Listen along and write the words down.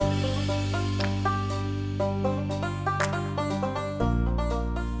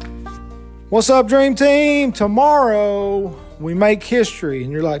What's up, Dream Team? Tomorrow we make history.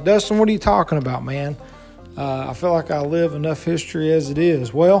 And you're like, Dustin, what are you talking about, man? I feel like I live enough history as it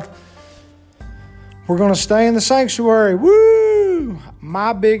is. Well, we're going to stay in the sanctuary. Woo!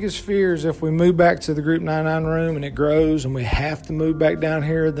 My biggest fear is if we move back to the Group 99 room and it grows and we have to move back down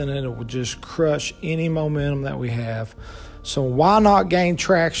here, then it will just crush any momentum that we have. So why not gain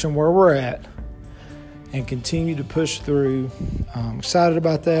traction where we're at and continue to push through? I'm excited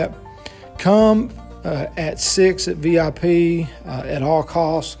about that. Come at 6 at VIP at all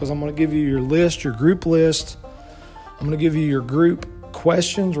costs, because I'm going to give you your list, your group list. I'm going to give you your group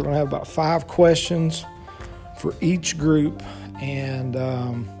questions. We're going to have about 5 questions for each group. And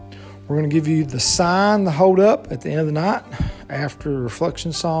we're going to give you the sign, the hold up at the end of the night after the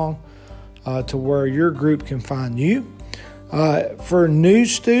reflection song to where your group can find you. For new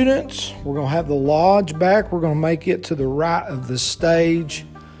students, we're going to have the lodge back. We're going to make it to the right of the stage.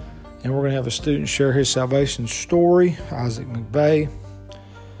 And we're going to have a student share his salvation story, Isaac McVeigh.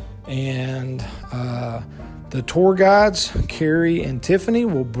 And the tour guides, Carrie and Tiffany,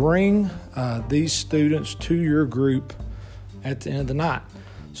 will bring these students to your group at the end of the night.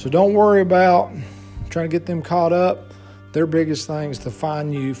 So don't worry about trying to get them caught up. Their biggest thing is to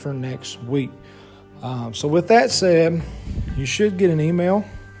find you for next week. So with that said, you should get an email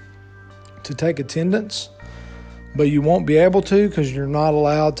to take attendance, but you won't be able to because you're not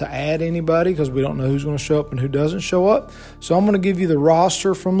allowed to add anybody because we don't know who's going to show up and who doesn't show up. So I'm going to give you the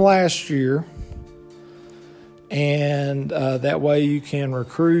roster from last year, and that way you can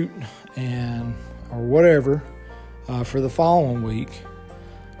recruit or whatever for the following week.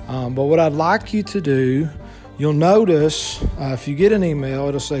 But what I'd like you to do, you'll notice if you get an email,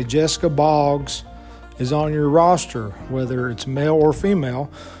 it'll say Jessica Boggs is on your roster, whether it's male or female.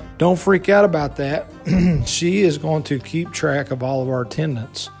 Don't freak out about that. She is going to keep track of all of our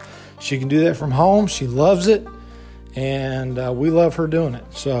attendance. She can do that from home. She loves it, and we love her doing it.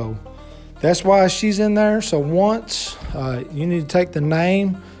 So that's why she's in there. So once you need to take the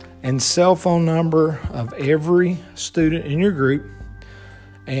name and cell phone number of every student in your group,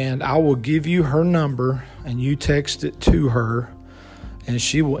 and I will give you her number, and you text it to her, and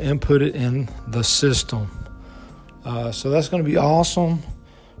she will input it in the system. So that's going to be awesome.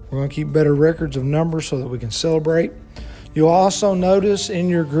 We're going to keep better records of numbers so that we can celebrate. You'll also notice in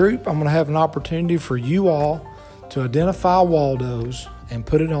your group, I'm going to have an opportunity for you all to identify Waldos and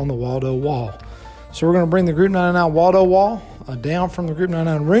put it on the Waldo wall. So we're going to bring the Group 99 Waldo wall down from the Group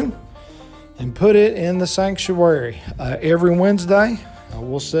 99 room and put it in the sanctuary. Every Wednesday,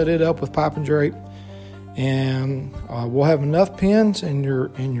 we'll set it up with pipe and drape, and we'll have enough pins in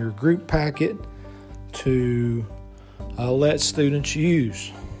your group packet to let students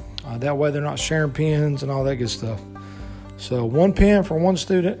use. That way they're not sharing pins and all that good stuff. So 1 pin for 1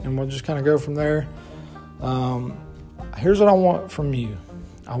 student, and we'll just kind of go from there. Here's what I want from you.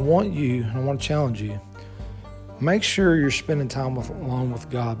 I want to challenge you. Make sure you're spending time alone with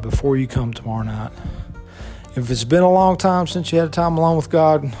God before you come tomorrow night. If it's been a long time since you had time alone with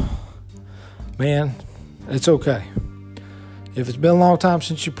God, man, it's okay. If it's been a long time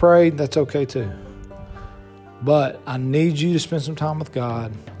since you prayed, that's okay too. But I need you to spend some time with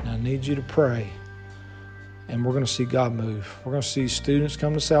God, and I need you to pray, and we're going to see God move. We're going to see students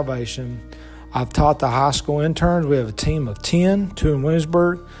come to salvation. I've taught the high school interns. We have a team of 10, 2 in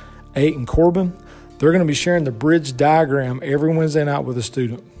Williamsburg, 8 in Corbin. They're going to be sharing the bridge diagram every Wednesday night with a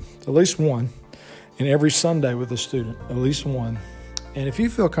student, at least one, and every Sunday with a student, at least one. And if you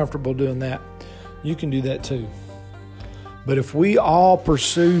feel comfortable doing that, you can do that too. But if we all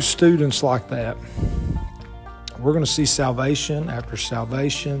pursue students like that, we're going to see salvation after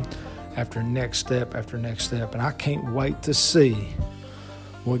salvation, after next step after next step. And I can't wait to see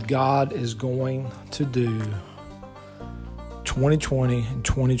what God is going to do 2020 and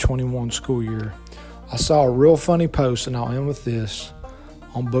 2021 school year. I saw a real funny post, and I'll end with this,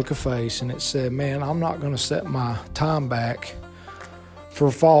 on Book of Face, and it said, man, I'm not going to set my time back for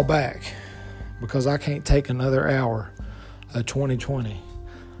fall back because I can't take another hour of 2020.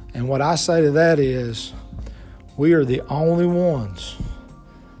 And what I say to that is, we are the only ones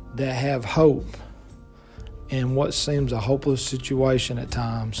that have hope in what seems a hopeless situation at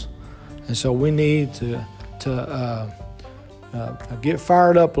times. And so we need to get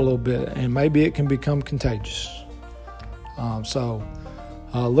fired up a little bit, and maybe it can become contagious.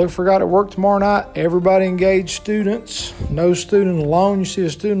 Look for God at work tomorrow night. Everybody engage students. No student alone. You see a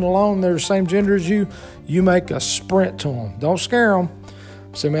student alone, they're the same gender as you, you make a sprint to them. Don't scare them.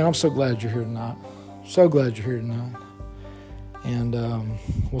 Say, man, I'm so glad you're here tonight. So glad you're here tonight. And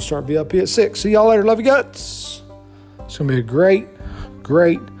we'll start VIP at 6. See y'all later. Love you guts. It's going to be a great,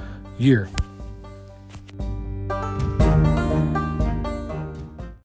 great year.